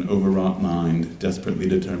invention of an overwrought mind desperately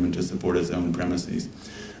determined to support its own premises.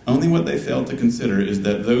 Only what they fail to consider is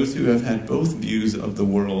that those who have had both views of the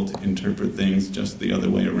world interpret things just the other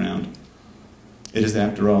way around. It is,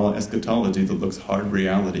 after all, eschatology that looks hard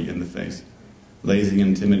reality in the face. Lazy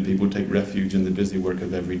and timid people take refuge in the busy work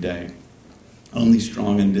of every day. Only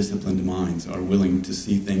strong and disciplined minds are willing to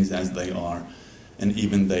see things as they are, and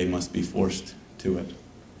even they must be forced to it.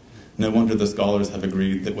 No wonder the scholars have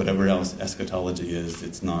agreed that whatever else eschatology is,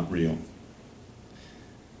 it's not real.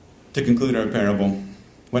 To conclude our parable,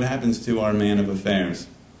 what happens to our man of affairs?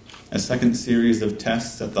 A second series of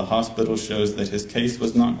tests at the hospital shows that his case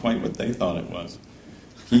was not quite what they thought it was.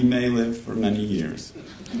 He may live for many years.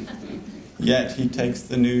 Yet he takes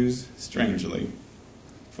the news strangely.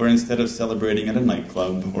 For instead of celebrating at a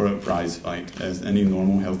nightclub or a prize fight, as any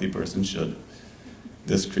normal, healthy person should,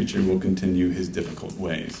 this creature will continue his difficult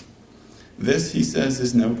ways. This, he says,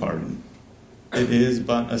 is no pardon. It is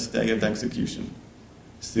but a stay of execution.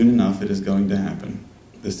 Soon enough it is going to happen.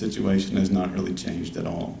 The situation has not really changed at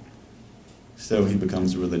all. So he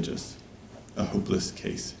becomes religious, a hopeless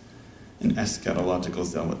case, an eschatological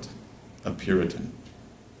zealot, a Puritan,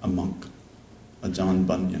 a monk, a John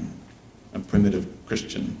Bunyan, a primitive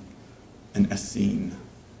Christian, an Essene,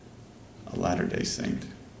 a Latter-day Saint.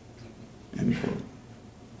 End quote.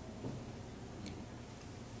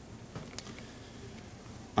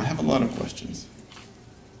 I have a lot of questions.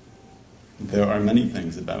 There are many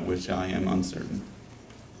things about which I am uncertain.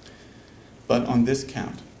 But on this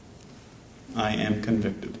count, I am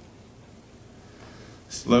convicted.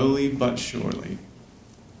 Slowly but surely,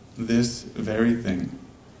 this very thing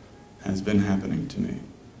has been happening to me.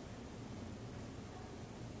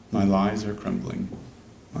 My lies are crumbling.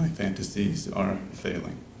 My fantasies are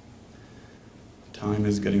failing. Time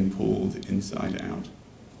is getting pulled inside out.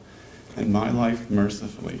 And my life,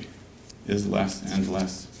 mercifully, is less and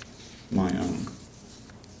less my own.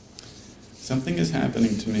 Something is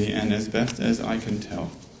happening to me, and as best as I can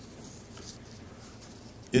tell,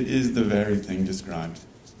 it is the very thing described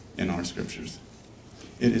in our scriptures.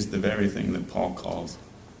 It is the very thing that Paul calls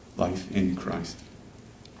life in Christ.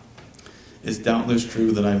 It's doubtless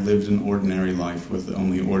true that I've lived an ordinary life with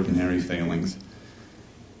only ordinary failings.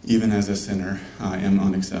 Even as a sinner, I am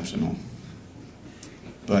unexceptional.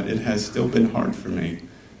 But it has still been hard for me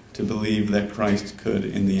to believe that Christ could,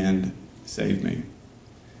 in the end, save me.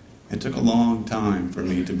 It took a long time for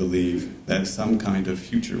me to believe that some kind of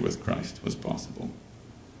future with Christ was possible.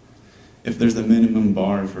 If there's a minimum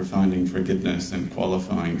bar for finding forgiveness and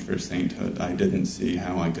qualifying for sainthood, I didn't see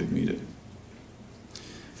how I could meet it.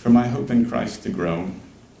 For my hope in Christ to grow,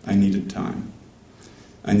 I needed time.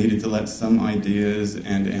 I needed to let some ideas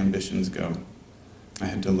and ambitions go. I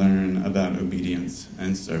had to learn about obedience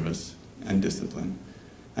and service and discipline.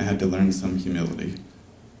 I had to learn some humility.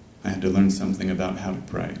 I had to learn something about how to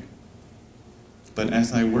pray. But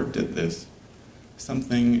as I worked at this,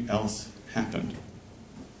 something else happened.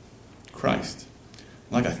 Christ,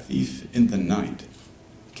 like a thief in the night,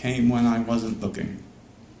 came when I wasn't looking.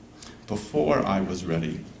 Before I was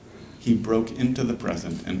ready, he broke into the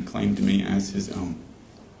present and claimed me as his own.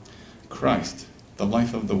 Christ, the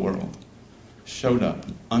life of the world, showed up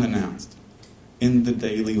unannounced in the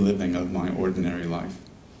daily living of my ordinary life.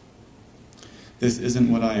 This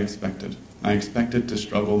isn't what I expected. I expected to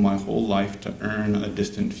struggle my whole life to earn a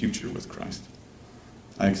distant future with Christ.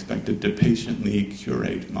 I expected to patiently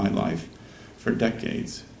curate my life for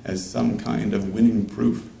decades as some kind of winning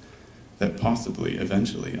proof that possibly,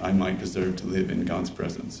 eventually, I might deserve to live in God's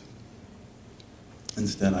presence.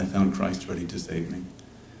 Instead, I found Christ ready to save me.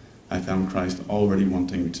 I found Christ already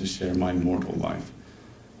wanting to share my mortal life.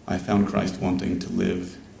 I found Christ wanting to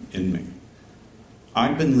live in me.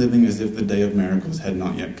 I'd been living as if the day of miracles had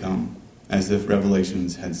not yet come, as if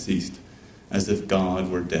revelations had ceased, as if God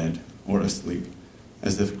were dead or asleep,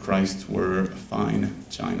 as if Christ were fine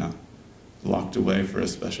china, locked away for a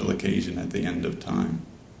special occasion at the end of time.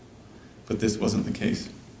 But this wasn't the case.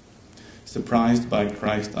 Surprised by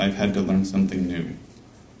Christ, I've had to learn something new.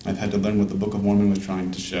 I've had to learn what the Book of Mormon was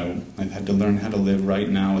trying to show. I've had to learn how to live right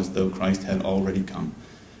now as though Christ had already come.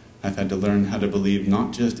 I've had to learn how to believe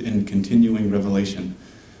not just in continuing revelation,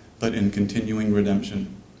 but in continuing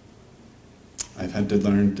redemption. I've had to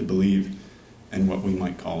learn to believe in what we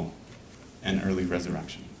might call an early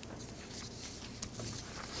resurrection.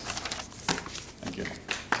 Thank you.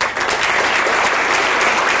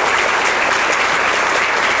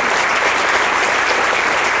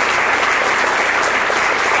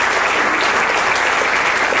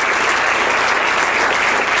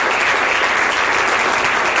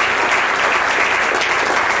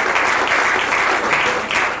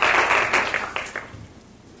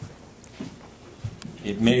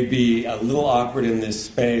 It may be a little awkward in this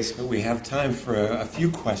space, but we have time for a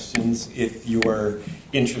few questions if you're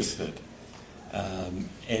interested.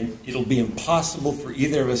 And it'll be impossible for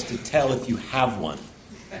either of us to tell if you have one.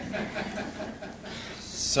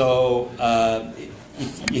 So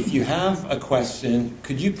if you have a question,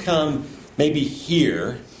 could you come maybe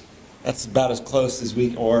here? That's about as close as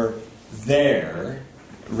we, or there.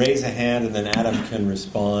 Raise a hand and then Adam can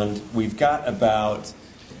respond. We've got about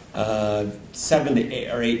 7 to 8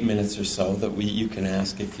 or 8 minutes or so that you can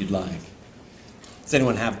ask if you'd like. Does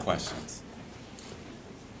anyone have questions?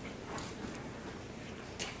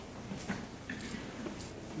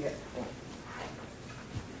 Yeah.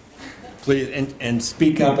 Please, and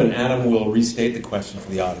speak up, and Adam will restate the question for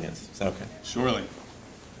the audience. Is that okay? Surely.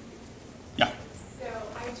 Yeah. So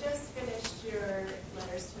I just finished your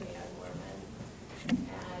letters to the Young Mormon,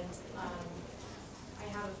 and I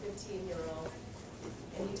have a 15-year-old,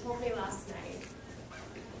 and he told me last night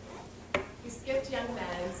he skipped Young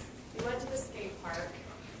Men's, he went to the skate park,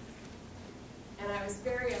 and I was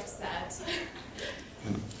very upset.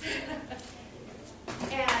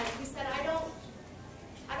 And he said, I don't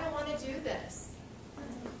want to do this.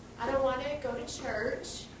 I don't want to go to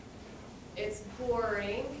church. It's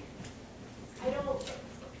boring.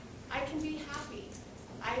 I can be happy.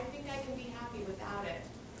 I think I can be happy without it.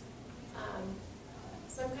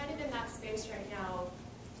 So I'm kind of in that space right now.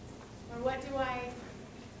 Or what can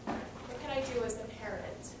I do as a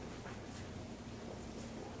parent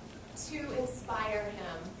to inspire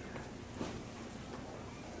him?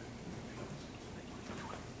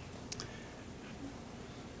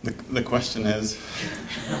 The question is,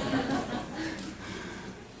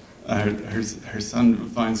 her son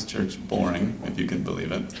finds church boring, if you can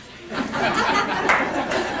believe it.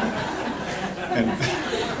 And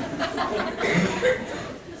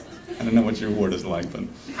I don't know what your ward is like, but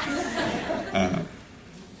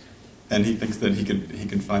and he thinks that he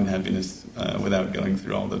can find happiness without going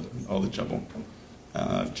through all the trouble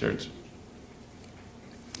of church.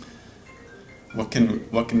 What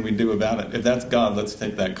can we do about it? If that's God, let's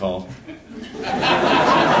take that call.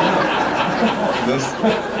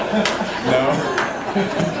 No.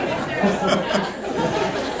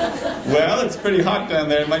 Well, it's pretty hot down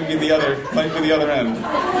there. It might be the other end.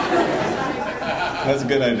 That's a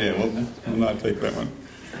good idea. We'll not take that one.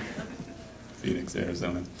 Phoenix,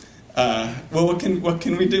 Arizona. Well, what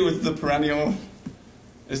can we do? Is the perennial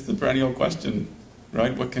question,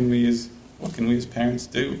 right? What can we as parents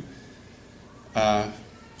do?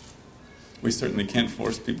 We certainly can't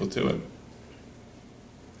force people to it.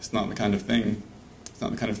 It's not the kind of thing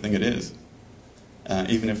it is.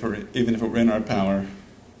 Even if it were in our power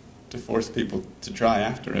to force people to try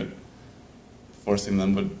after it, forcing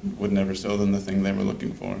them would never show them the thing they were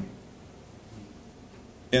looking for.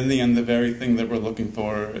 In the end, the very thing that we're looking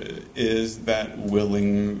for is that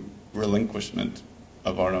willing relinquishment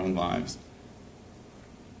of our own lives,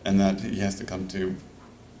 and that he has to come to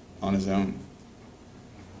on his own.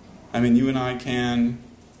 I mean, you and I can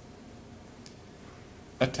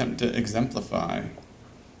attempt to exemplify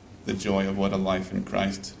the joy of what a life in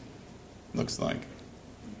Christ looks like.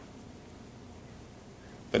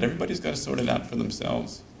 But everybody's got to sort it out for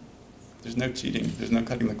themselves. There's no cheating. There's no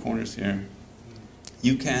cutting the corners here.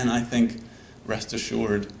 You can, I think, rest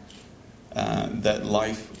assured that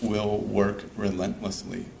life will work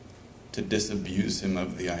relentlessly to disabuse him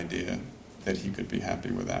of the idea that he could be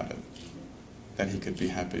happy without it, that he could be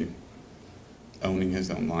happy owning his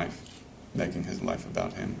own life, making his life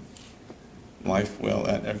about him. Life will,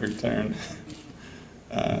 at every turn,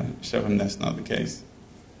 show him that's not the case.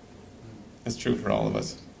 It's true for all of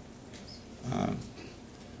us.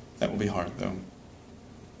 That will be hard, though.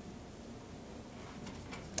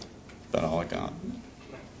 That's all I got.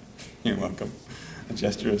 You're welcome. A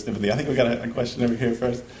gesture of sympathy. I think we got a question over here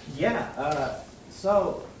first. Yeah.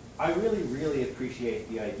 So I really, really appreciate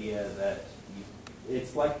the idea that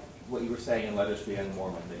it's like what you were saying in Letters to a Young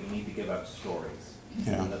Mormon, that you need to give up stories.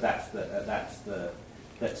 Yeah. And that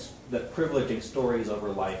privileging stories over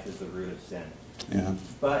life is the root of sin. Yeah.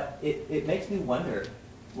 But it makes me wonder,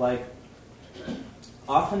 like,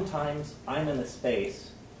 oftentimes I'm in a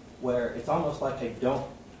space where it's almost like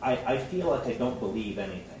I feel like I don't believe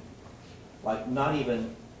anything. Like, not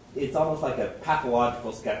even, it's almost like a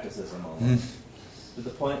pathological skepticism almost, to the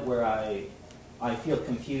point where I feel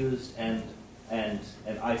confused and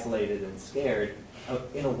isolated and scared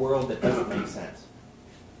in a world that doesn't make sense.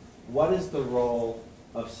 What is the role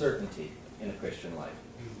of certainty in a Christian life?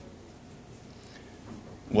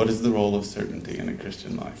 What is the role of certainty in a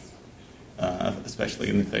Christian life? Especially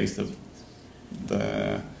in the face of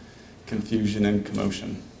the confusion and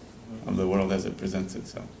commotion of the world as it presents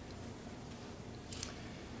itself.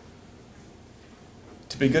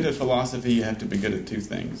 To be good at philosophy, you have to be good at two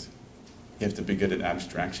things. You have to be good at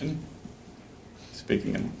abstraction,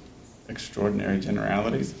 speaking in extraordinary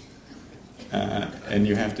generalities, and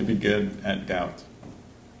you have to be good at doubt.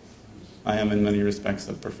 I am in many respects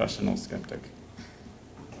a professional skeptic,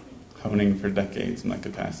 honing for decades my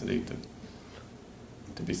capacity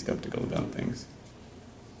to be skeptical about things.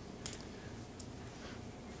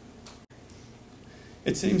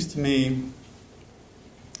 It seems to me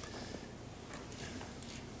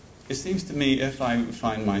if I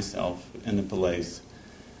find myself in a place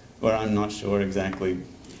where I'm not sure exactly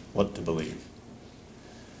what to believe,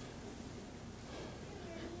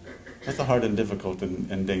 that's a hard and difficult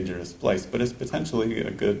and dangerous place, but it's potentially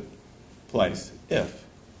a good place if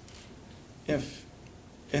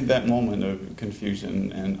in that moment of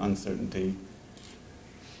confusion and uncertainty,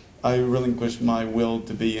 I relinquish my will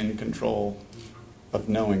to be in control of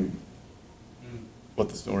knowing what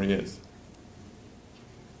the story is.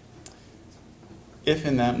 If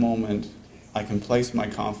in that moment I can place my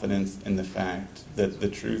confidence in the fact that the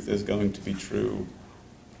truth is going to be true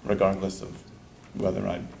regardless of whether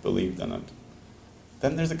I believed in it,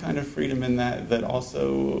 then there's a kind of freedom in that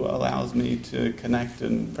also allows me to connect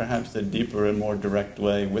in perhaps a deeper and more direct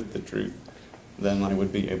way with the truth than I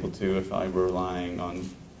would be able to if I were relying on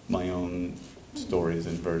my own stories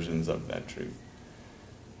and versions of that truth.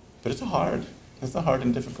 But it's a hard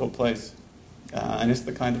and difficult place. And it's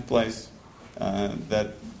the kind of place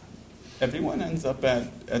that everyone ends up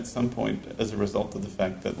at some point as a result of the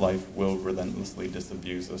fact that life will relentlessly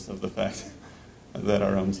disabuse us of the fact that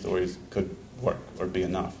our own stories could work or be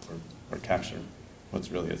enough or capture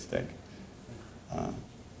what's really at stake.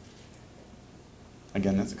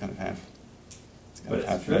 Again, that's a kind of half. It's kind of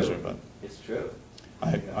half measure, but it's true.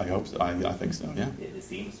 I hope so. I think so. Yeah. It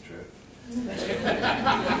seems true.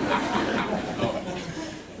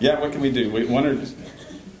 Yeah. What can we do? What do you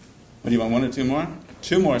want? One or two more?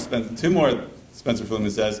 Two more. Spencer Fluman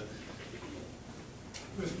says.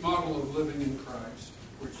 This model of living in Christ,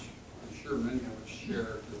 which I'm sure many of us share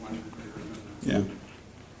to one degree or another,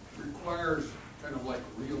 requires kind of like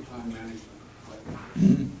real-time management, like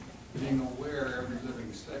being aware every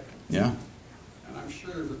living second. Yeah. And I'm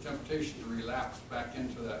sure there's a temptation to relapse back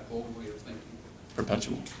into that old way of thinking.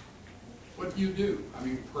 Perpetual. What do you do? I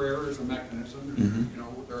mean, prayer is a mechanism. You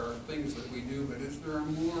know, there are things that we do, but is there a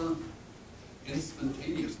more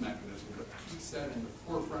instantaneous mechanism that keeps that in the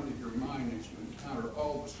forefront of your mind as you encounter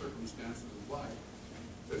all the circumstances of life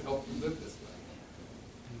that help you live this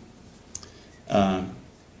way?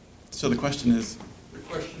 So the question is? The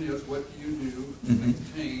question is, what do you do to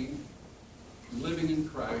maintain living in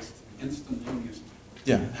Christ instantaneously?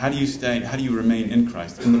 Yeah. How do you remain in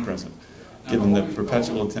Christ, in the present, given the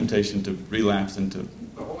perpetual temptation to relapse into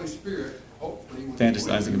the Holy Spirit, hopefully,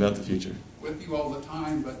 fantasizing about the future? With you all the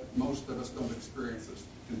time, but most of us don't experience this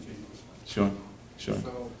continuously. Sure.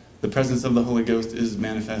 So, the presence of the Holy Ghost is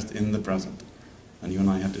manifest in the present, and you and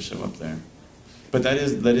I have to show up there. But that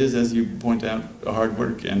is, as you point out, hard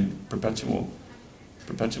work and perpetual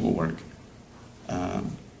work.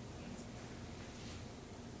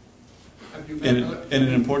 In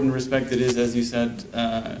an important respect, it is, as you said,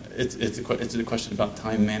 it's a question about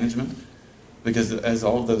time management, because as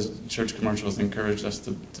all of those church commercials encourage us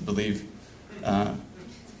to believe,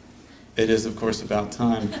 it is, of course, about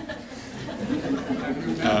time. Have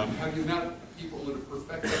you met people that have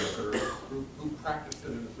perfected it or who practice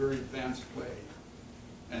it in a very advanced way?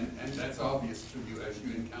 And that's obvious to you as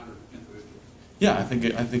you encounter individuals. Yeah, I think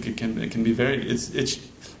it can be very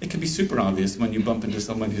it can be super obvious when you bump into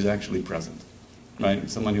someone who's actually present, right?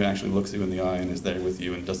 Someone who actually looks you in the eye and is there with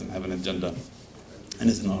you and doesn't have an agenda and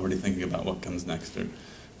isn't already thinking about what comes next or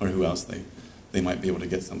who else they might be able to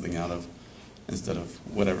get something out of instead of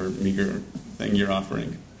whatever meager thing you're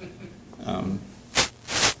offering. I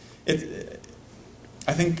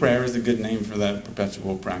think prayer is a good name for that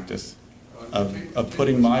perpetual practice of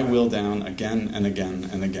putting my will down again and again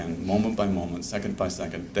and again, moment by moment, second by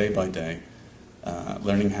second, day by day,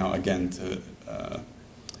 learning how, again, to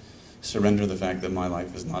surrender the fact that my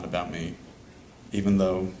life is not about me, even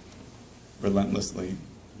though relentlessly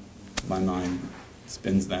my mind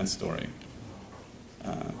spins that story.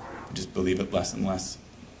 Just believe it less and less,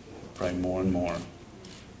 pray more and more,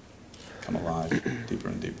 come alive deeper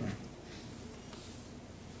and deeper.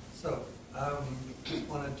 So, just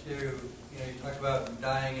wanted to, you talked about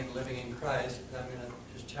dying and living in Christ. I'm going to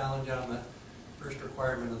just challenge on the first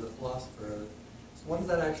requirement of the philosopher. So what does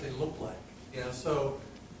that actually look like? So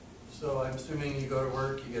I'm assuming you go to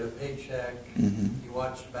work, you get a paycheck, you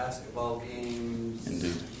watch basketball games,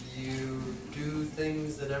 Indeed. You do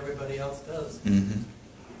things that everybody else does.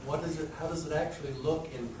 How does it actually look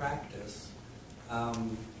in practice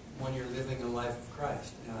when you're living a life of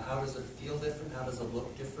Christ? How does it feel different? How does it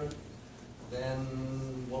look different than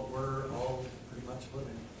what we're all pretty much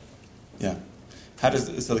living? Yeah.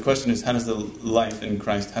 So the question is, how does the life in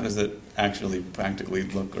Christ, how does it actually practically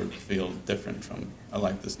look or feel different from a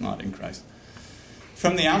life that's not in Christ?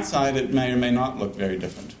 From the outside, it may or may not look very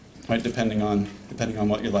different, right? Depending on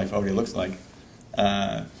what your life already looks like.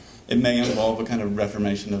 It may involve a kind of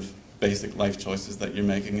reformation of basic life choices that you're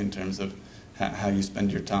making in terms of how you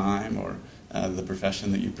spend your time, or the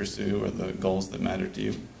profession that you pursue, or the goals that matter to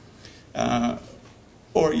you.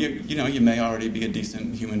 Or you may already be a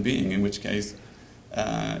decent human being, in which case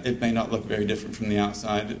it may not look very different from the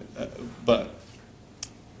outside. But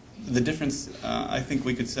the difference, I think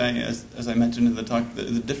we could say, as I mentioned in the talk,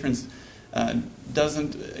 the difference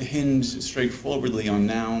doesn't hinge straightforwardly on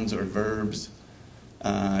nouns or verbs.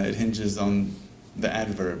 It hinges on the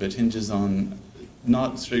adverb. It hinges on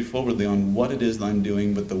not straightforwardly on what it is that I'm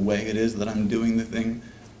doing, but the way it is that I'm doing the thing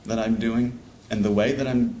that I'm doing, and the way that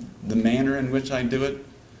the manner in which I do it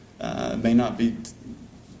may not be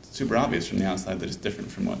super obvious from the outside that it's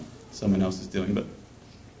different from what someone else is doing. But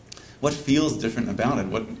what feels different about it?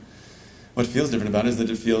 What feels different about it is that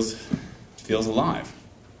it feels alive.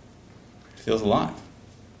 It feels alive.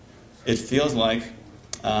 It feels like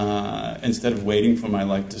instead of waiting for my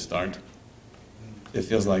life to start, it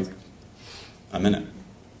feels like I'm in it.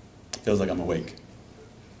 It feels like I'm awake.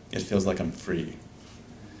 It feels like I'm free.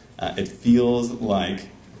 It feels like,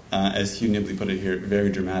 as Hugh Nibley put it here very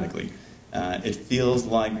dramatically, It feels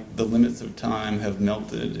like the limits of time have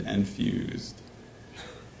melted and fused.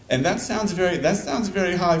 And that sounds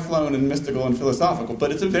very high-flown and mystical and philosophical,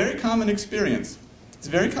 but it's a very common experience. It's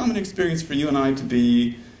a very common experience for you and I to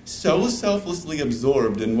be so selflessly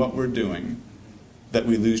absorbed in what we're doing that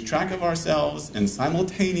we lose track of ourselves and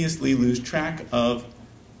simultaneously lose track of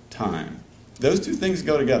time. Those two things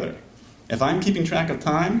go together. If I'm keeping track of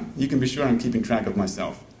time, you can be sure I'm keeping track of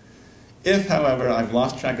myself. If, however, I've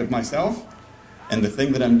lost track of myself and the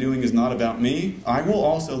thing that I'm doing is not about me, I will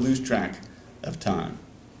also lose track of time.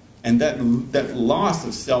 And that loss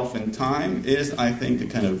of self and time is, I think, a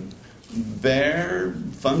kind of bare,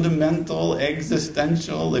 fundamental,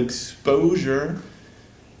 existential exposure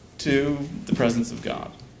to the presence of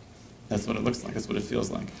God. That's what it looks like. That's what it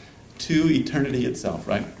feels like. To eternity itself,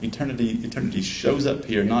 right? Eternity shows up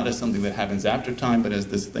here not as something that happens after time, but as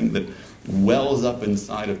this thing that wells up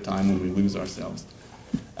inside of time when we lose ourselves.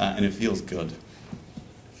 And it feels good. It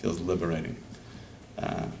feels liberating.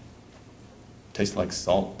 Tastes like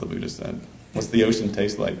salt, the Buddha said. What's the ocean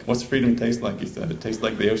taste like? What's freedom taste like? He said, it tastes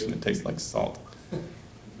like the ocean, it tastes like salt.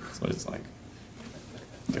 That's what it's like.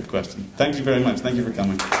 Good question. Thank you very much. Thank you for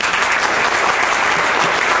coming.